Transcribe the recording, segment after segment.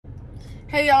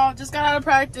Hey y'all, just got out of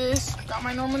practice, got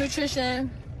my normal nutrition,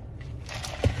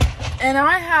 and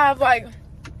I have like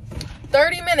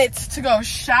 30 minutes to go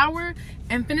shower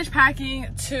and finish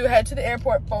packing to head to the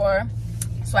airport for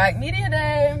Swac Media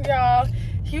Day, y'all.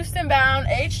 Houston bound,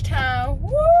 H-Town,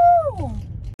 woo!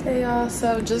 Hey y'all,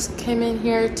 so just came in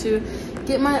here to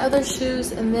get my other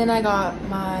shoes, and then I got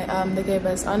my, they gave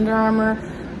us Under Armour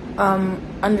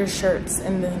undershirts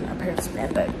and then a pair of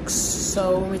spandex.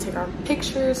 So we take our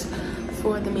pictures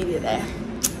for the media day.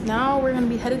 Now we're gonna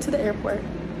be headed to the airport.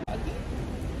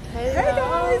 Hey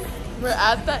guys, we're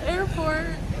at the airport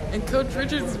and Coach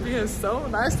Richards is being so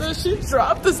nice. So she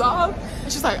dropped us off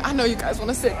and she's like, I know you guys want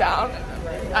to sit down.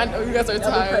 I know you guys are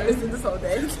tired. I've been practicing this whole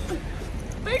day.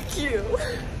 Thank you.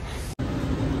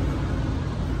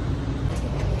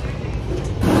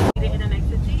 In an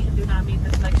exit seat and do not meet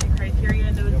the selection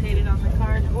criteria notated on the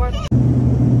card or.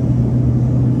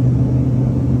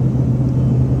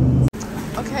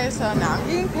 Okay, so now I'm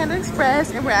eating Panda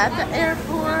Express and we're at the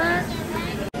airport.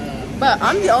 But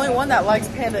I'm the only one that likes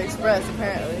Panda Express,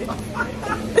 apparently.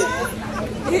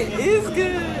 It is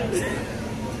good.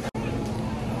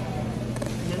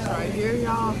 This right here,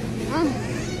 y'all.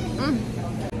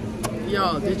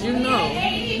 Yo, did you know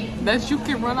that you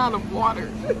can run out of water?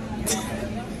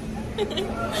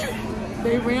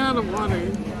 They ran out of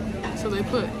water. So they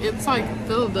put, it's like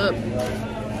filled up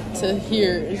to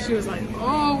here, and she was like,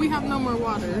 oh, we have no more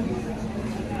water.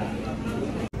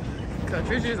 Coach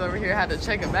Richards over here had to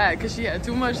check it back because she had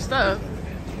too much stuff.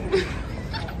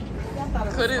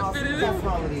 Couldn't fit it in. That's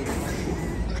all it is.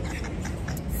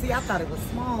 See, I thought it was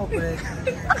small, but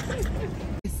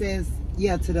it says,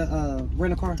 yeah, to the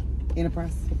rent-a-car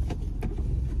enterprise.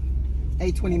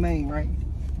 820 Main, right?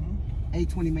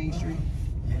 820 Main Street.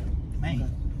 Yeah, Main.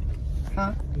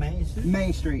 Huh? Main Street?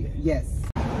 Main Street, yes.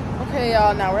 Okay,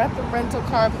 y'all, now we're at the rental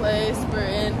car place. We're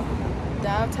in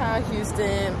downtown Houston,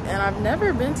 and I've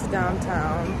never been to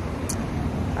downtown.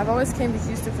 I've always came to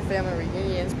Houston for family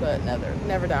reunions, but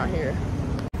never down here.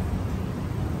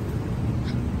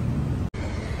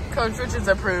 Coach Richards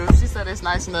approved. She said it's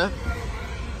nice enough.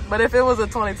 But if it was a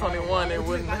 2021, it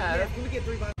wouldn't have.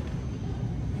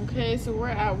 Okay, so we're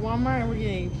at Walmart and we're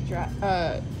getting,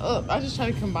 I was just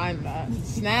trying to combine that.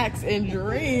 Snacks and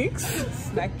drinks.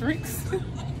 Snack drinks?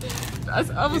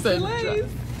 I was saying. Wait.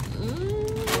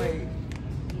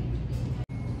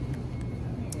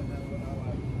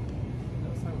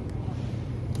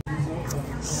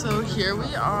 So here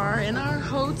we are in our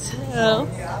hotel.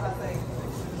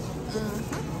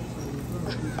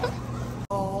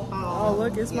 Oh,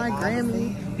 look, it's my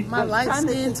Grammy. My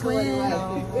light-skinned twin.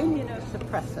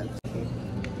 Immunosuppressant.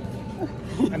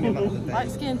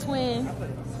 Light-skinned twin.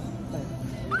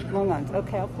 Long lines.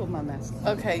 Okay, I'll pull my mask.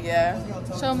 Okay, yeah.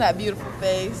 Show them that beautiful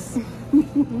face. All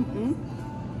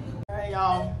right,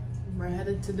 y'all. We're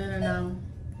headed to dinner now.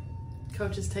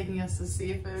 Coach is taking us to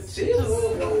seafood. She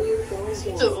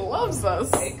just loves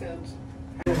us.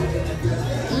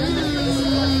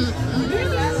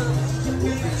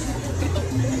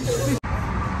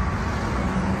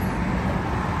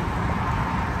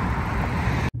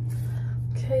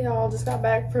 Okay, y'all, just got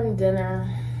back from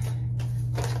dinner.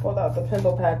 Pulled out the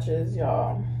pimple patches,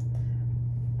 y'all.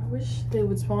 I wish they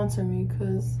would sponsor me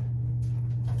because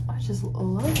I just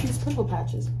love these pimple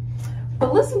patches.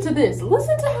 But listen to this.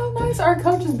 Listen to how nice our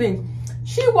coach is being.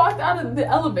 She walked out of the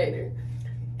elevator.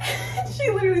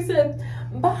 She literally said,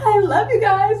 bye, love you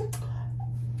guys.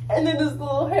 And then this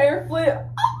little hair flip.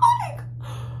 I'm like,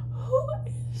 who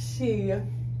is she?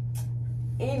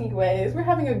 Anyways, we're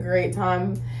having a great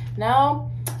time.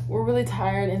 Now, we're really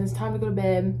tired and it's time to go to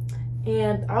bed.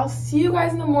 And I'll see you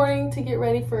guys in the morning to get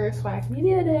ready for Swac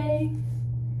Media Day.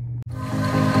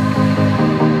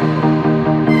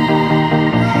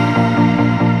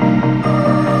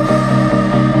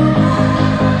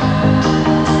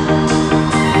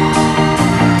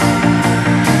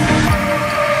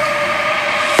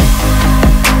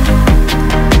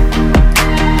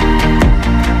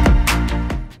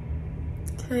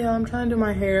 Okay, y'all, I'm trying to do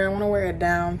my hair. I want to wear it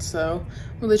down, so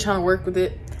I'm really trying to work with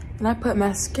it. And I put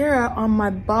mascara on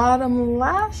my bottom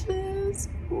lashes.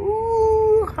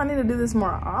 Ooh, I need to do this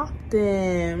more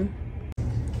often.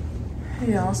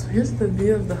 Hey y'all, so here's the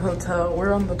view of the hotel.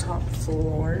 We're on the top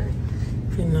floor.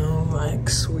 You know, like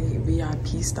sweet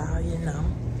VIP style, you know.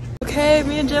 Okay,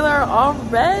 me and Jayla are all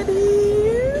ready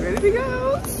to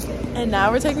go. And now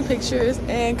we're taking pictures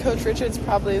and Coach Richards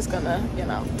probably is gonna, you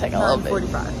know, take a little bit.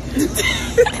 45.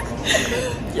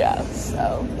 Yeah,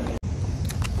 so.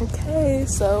 Okay,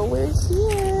 so we're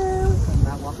here. I'm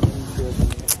not walking into it.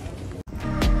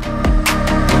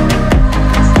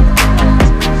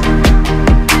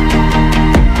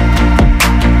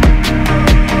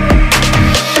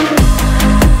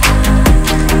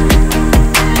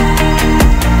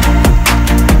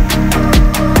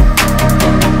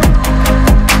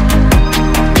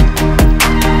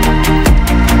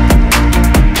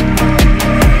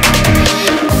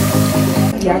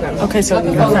 Okay, so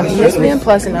we got from ESPN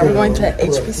Plus, and now we're going to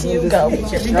HBCU Go.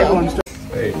 Here we go.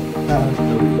 Hey,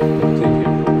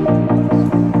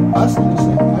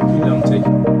 take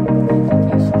it.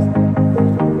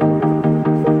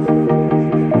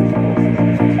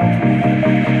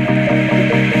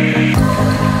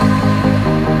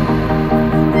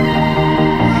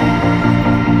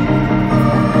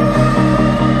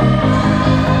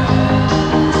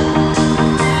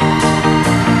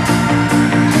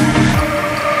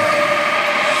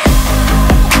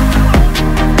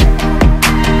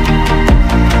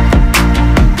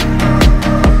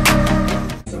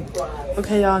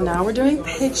 Okay, y'all, now we're doing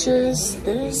pictures.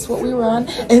 There's what we run,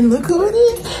 and look who it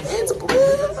is. It's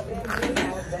Blue.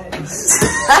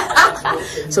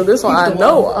 So this one, I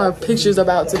know our picture's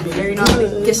about to be You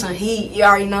know, get some heat. You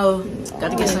already know,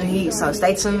 got to get some heat. So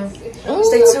stay tuned. Stay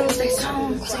tuned. Stay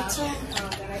tuned. Stay tuned.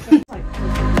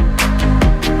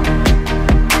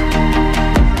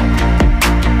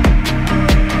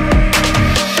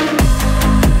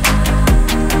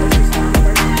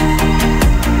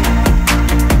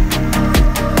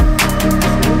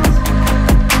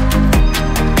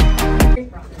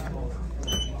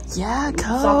 Yeah,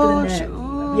 coach.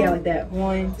 Yeah, like that.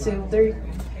 1, 2, 3.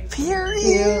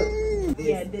 Period.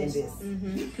 Yeah, this.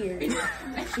 Period.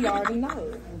 She already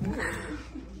knows.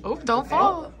 Oh, don't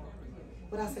fall.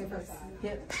 What I say first?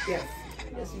 Yep. Yes.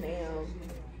 Yes, ma'am.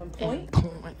 From point.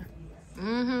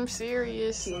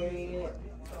 Serious. Period.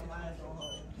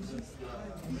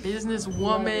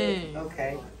 Businesswoman.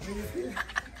 Okay.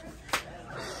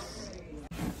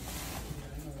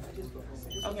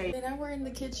 Okay. Now we're in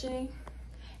the kitchen,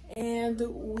 and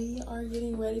we are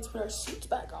getting ready to put our suits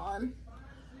back on.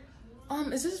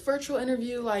 Is this virtual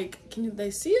interview, like, can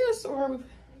they see us, or are we?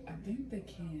 I think they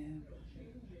can.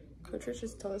 Coach Rich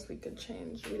just told us we could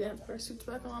change. We didn't have to put our suits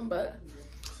back on, but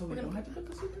So we don't have to put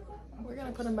the suit on? we're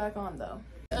gonna put them back on though.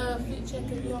 Fit check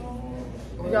it, y'all.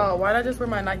 Y'all, why did I just wear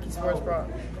my Nike sports bra?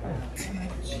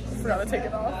 Forgot to take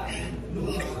it off.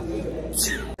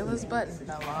 This button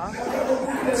fell off.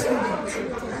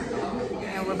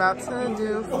 And we're about to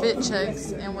do fit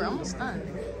checks, and we're almost done.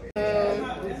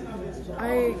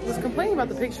 I was complaining about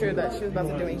the picture that she was about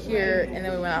to do in here, and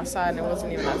then we went outside and it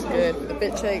wasn't even as good for the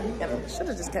fit check, and I should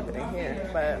have just kept it in here,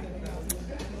 but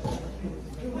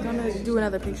I'm gonna do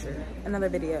another picture, another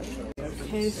video.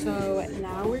 Okay, so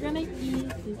now we're gonna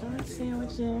eat these are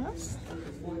sandwiches.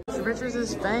 Richards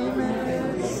is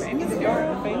famous. Famous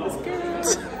girl, famous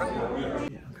girl.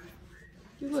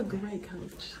 You look great,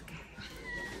 Coach.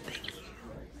 Thank you.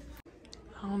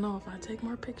 I don't know if I take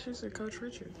more pictures or Coach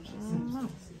Richards. I don't know.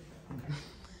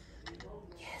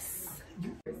 Yes.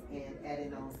 And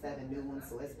adding on 7 new ones,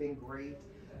 so it's been great.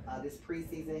 This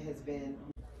preseason has been.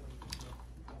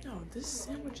 Yo, this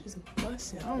sandwich is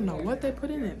busting. I don't know what they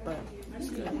put in it, but it's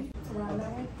good.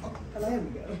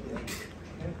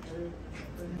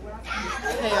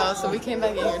 Hey y'all, so we came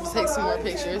back in here to take some more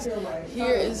pictures.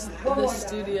 Here is the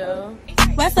studio.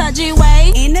 What's up,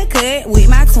 G-Way? In the cut with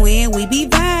my twin, we be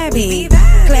vibing.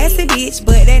 Classy bitch,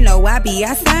 but they know I be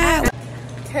outside.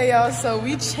 Okay y'all, so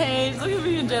we changed. Look at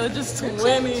me and Jayla just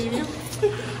twinning.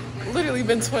 Literally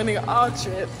been twinning all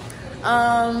trip.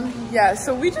 Yeah,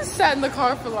 so we just sat in the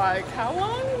car for like, how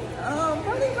long?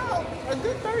 Probably about a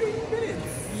good 30 minutes.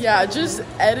 Yeah, just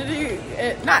editing,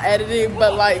 not editing,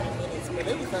 but like,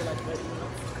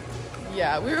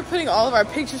 yeah, we were putting all of our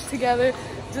pictures together,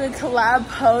 doing collab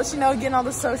posts, you know, getting all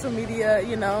the social media,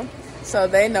 you know, so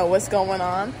they know what's going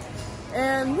on.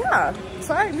 And yeah,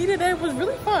 so our media day was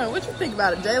really fun. What you think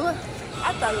about it, Jayla?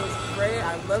 I thought it was great.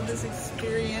 I love this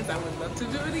experience. I would love to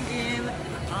do it again.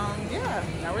 Yeah,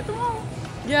 now we're at the mall.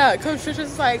 Yeah, Coach Richards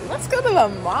was like, let's go to the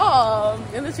mall.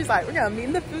 And then she's like, we're gonna meet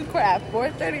in the food court at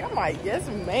 4:30. I'm like, yes,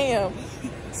 ma'am.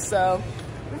 So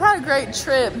we've had a great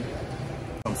trip.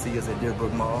 Come see us at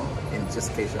Deerbrook Mall, and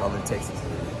just in case y'all in Texas.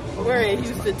 We're in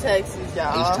Houston, Texas,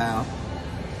 y'all. H-Town.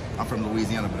 I'm from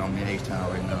Louisiana, but I'm in H-Town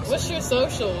right now. What's your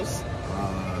socials?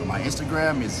 My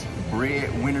Instagram is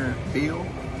breadwinnerbill,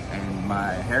 and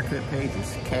my haircut page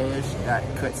is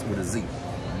cash.cuts with a Z.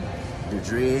 I do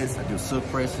dreads, I do silk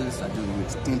presses, I do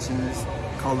extensions,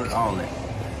 color, all that.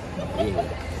 Yeah.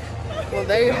 Well,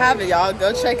 there you have it, y'all.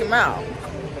 Go check him out.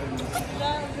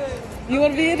 You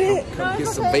want to be in it? Come get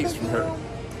some bakes from her.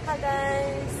 Hi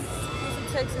guys,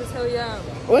 Houston, Texas, hell yeah.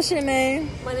 What's your name?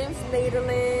 My name's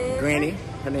Nederland. Granny.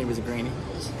 Her name is Granny.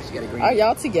 She got a granny. Are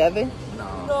y'all together?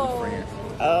 No, No. we're friends.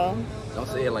 Oh. Don't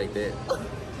say it like that.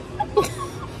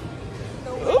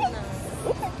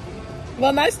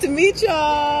 Well, nice to meet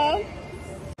y'all.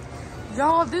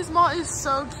 Y'all, this mall is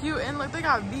so cute, and look, they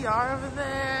got VR over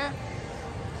there.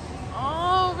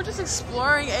 Oh, we're just Just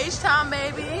exploring H-Town,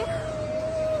 baby.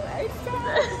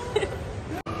 H-Town.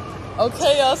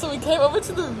 Okay, y'all, so we came over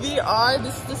to the VR.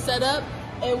 This is the setup.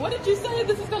 And what did you say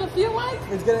this is gonna feel like?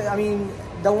 It's gonna, I mean,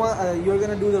 the one, you're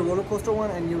gonna do the roller coaster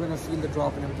one and you're gonna feel the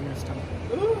drop and everything in your stomach.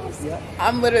 Ooh, yeah.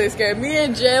 I'm literally scared. Me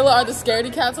and Jayla are the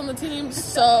scaredy cats on the team,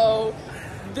 so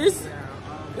this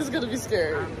is gonna be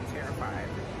scary. I'm terrified.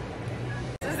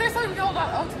 Is there something going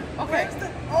on? Oh, okay.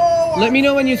 Let me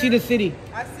know when you see the city.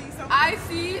 I see something. I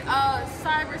see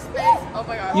cyberspace. Oh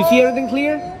my god. You see everything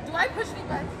clear? Do I push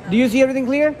anybody? Do you see everything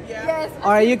clear? Yeah. Yes.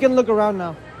 Alright, you can look around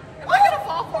now. Am I gonna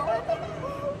fall forward?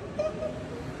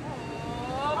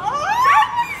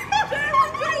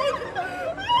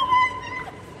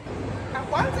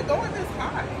 Why is it going this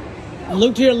high?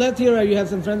 Look to your left here, or you have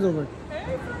some friends over.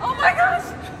 Oh my gosh!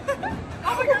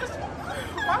 Oh my gosh!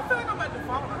 I feel like I'm about to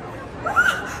fall.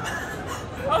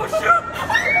 Oh shoot!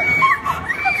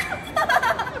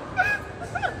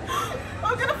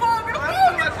 I'm gonna fall! I'm gonna fall! I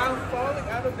feel like I'm falling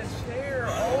out of the chair.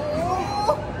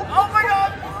 Oh my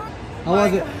god! How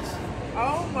was it?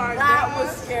 Oh my god. That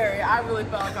was scary. I really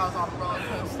felt like I was on a roller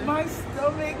coaster. My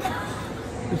stomach.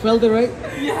 You felt it, right?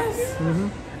 Yes. Mm-hmm.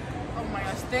 Oh my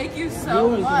gosh! Thank you so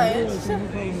much.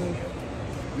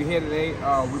 We here today. We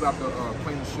about to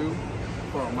clean the shoe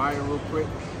for Amaya real quick.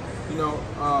 You know,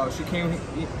 she came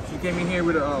in here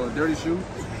with a dirty shoe,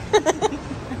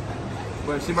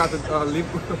 but she about to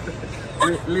live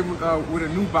with a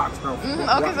new box though.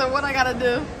 Okay, so what I gotta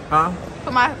do? Huh?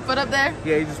 Put my foot up there?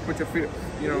 Yeah, you just put your feet,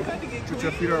 you know, put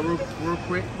your feet up real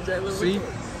quick. See,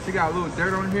 she got a little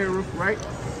dirt on here, right?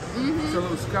 Mm-hmm. It's a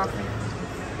little scuffy,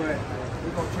 but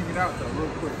we're gonna check it out though real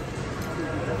quick.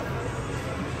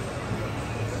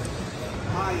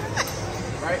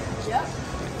 Right? Yep.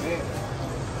 Yeah.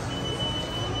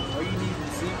 All you need to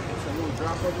see is a little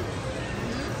drop of it.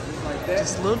 Just like that.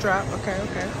 Just a little drop. Okay,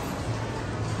 okay.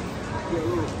 Get a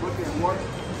little bucket of water.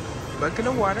 Bucket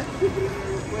of water.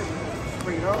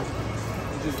 Bring it up.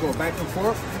 And just go back and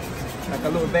forth. Like a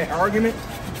little back argument.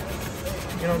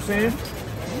 You know what I'm saying?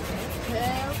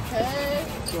 Okay.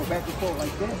 Go back and forth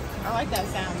like that. I like that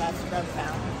sound, that scrub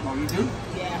sound. Oh, you do?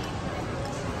 Yeah.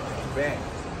 Bad.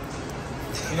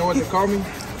 You know what they call me?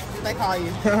 They call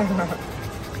you.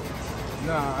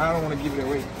 Nah, I don't want to give it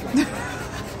away.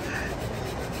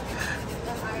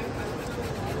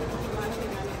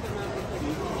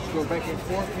 Just go back and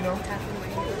forth, you know?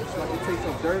 It's like it takes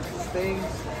up dirt, stains,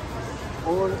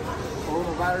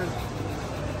 coronavirus,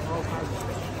 all kinds of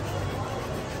stuff.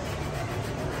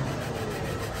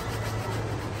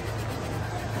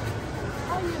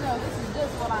 How do you know this is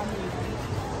just what I need?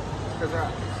 Because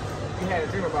you had a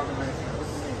dream about me last night. What's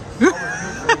your name?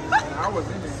 I was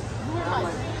in there.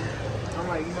 I'm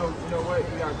like, you know what?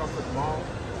 You gotta come to the mall,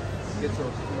 get your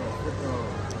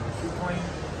shoe clean,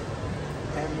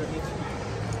 have your itchy,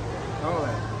 all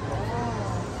that.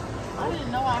 Oh, I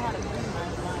didn't know I had a dream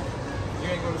last night.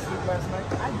 You ain't go to sleep last night?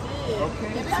 I did.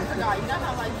 Okay. Maybe I forgot. You know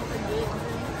how like you forget dreams?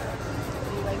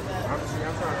 Like that. I'm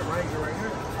trying to remind you right here.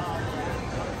 Oh yeah.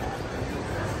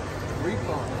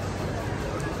 Recall.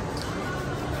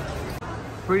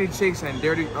 Pretty chicks and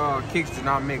dirty kicks do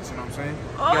not mix, you know what I'm saying?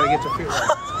 You gotta get your feet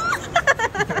right.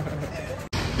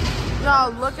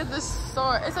 Y'all, look at this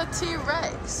store. It's a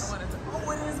T-Rex.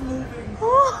 Oh, it is moving.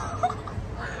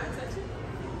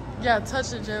 Yeah,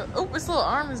 touch it, Joe. Oh, its little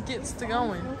arm is getting to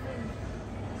going.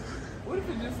 What if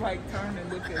it just like turned and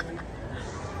looked at me?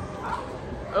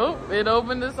 Oh, it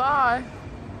opened its eye.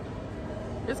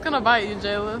 It's gonna bite you,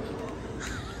 Jayla.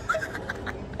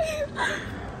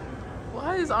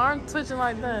 Why is arm twitching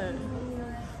like that?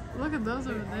 Look at those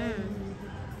over there.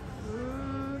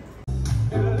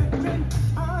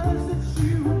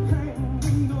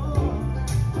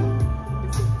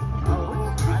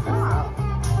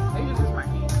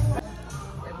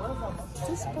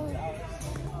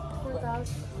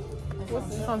 What's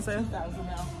this on sale?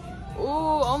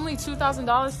 Ooh, only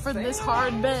 $2,000 for this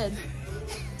hard bed.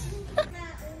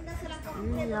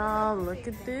 Y'all, look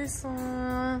at this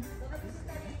one.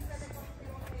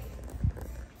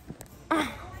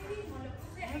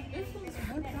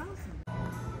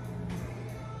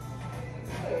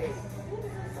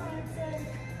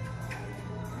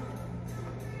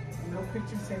 No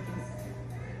picture taken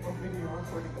or video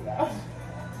recording allowed.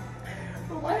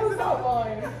 But why is it not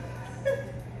mine?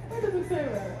 Why does it say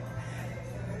that?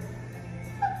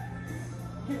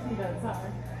 Give me that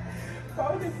time. Why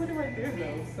would they put it right there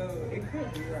though? So it could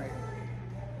be right.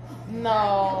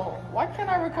 No. Why can't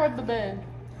I record the bed?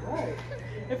 Right.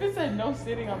 If it said no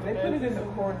sitting on the They bed. put it in the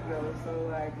corner though, so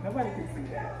like nobody can see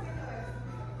that.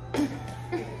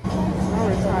 Now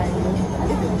we're trying this. I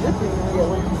think it's this one. Yeah,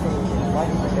 what you saying? Why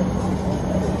do you think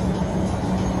that's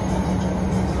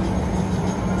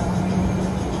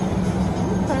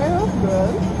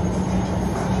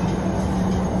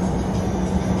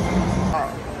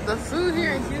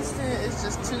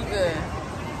too good.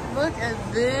 Look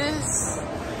at this.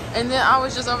 And then I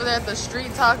was just over there at the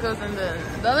street tacos, and then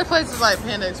the other place is like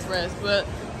Panda Express, but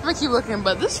I'm gonna keep looking.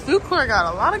 But this food court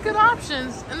got a lot of good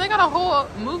options, and they got a whole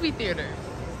movie theater.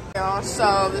 Y'all,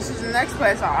 so this is the next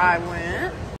place I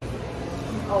went.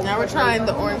 Now we're trying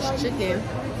the orange chicken.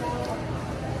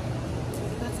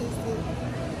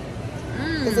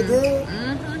 Is it good?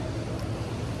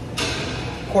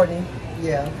 Courtney,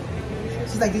 yeah.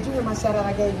 She's like, did you hear my shout out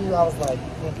I gave you? I was like,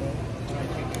 okay.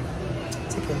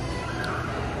 Chicken.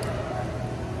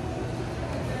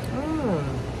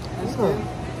 That's good.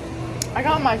 I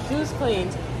got my shoes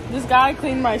cleaned. This guy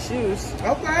cleaned my shoes.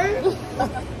 Okay.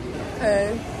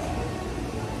 Okay.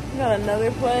 We got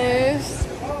another place.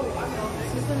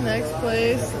 This is the next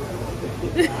place.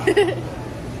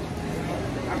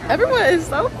 Everyone is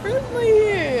so friendly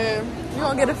here. You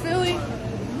want to get a Philly?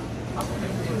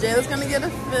 Jayla's gonna get a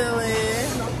Philly.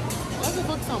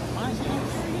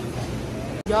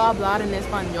 Yo hablar en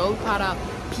español para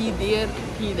pedir.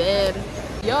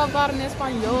 Yo hablar en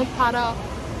español para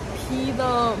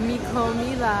pido mi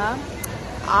comida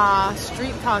a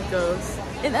street tacos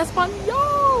en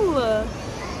español.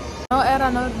 No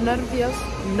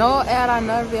era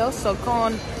nervioso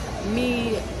con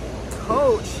mi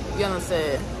coach. Yo no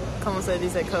sé cómo se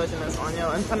dice coach en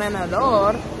español.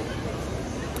 Entrenador.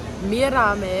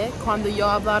 Mírame cuando yo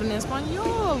hablar en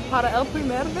español para el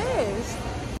primer vez.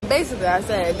 Basically, I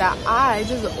said that I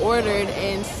just ordered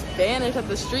in Spanish at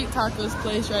the street tacos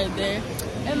place right there.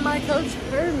 And my coach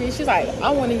heard me. She's like, I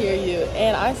want to hear you.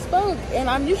 And I spoke. And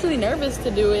I'm usually nervous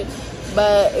to do it.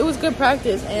 But it was good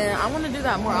practice. And I want to do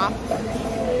that more often.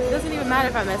 It doesn't even matter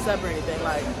if I mess up or anything.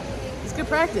 Like, it's good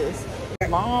practice.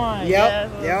 Long.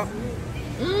 Yep. Yes.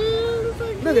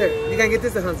 Look at it. You gotta get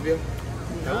this in Huntsville.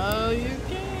 No, you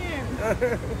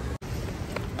can't.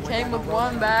 Came with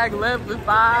one bag, left with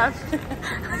 5.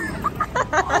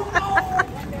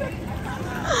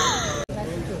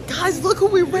 Guys, look who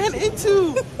we ran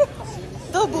into.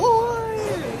 The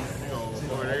boys.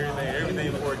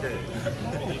 Everything 4K.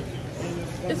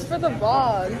 It's for the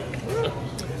vlog.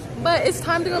 But it's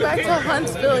time to go back to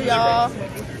Huntsville, y'all.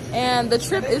 And the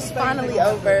trip is finally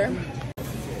over.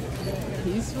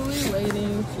 Peacefully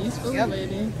waiting,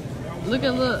 waiting. Look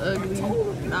at little ugly.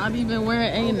 Not even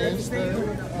wearing A&M stuff.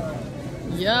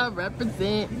 Yeah,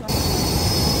 represent.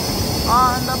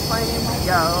 On the plane we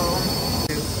go.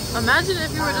 Imagine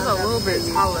if you were just a little bit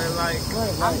taller, like.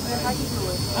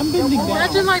 I'm bending down.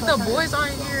 Imagine like the boys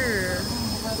aren't here.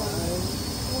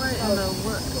 What in the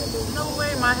what? No way,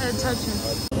 my head touching.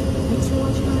 Thanks for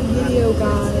watching my video,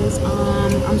 guys.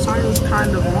 I'm sorry it was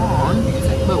kind of long.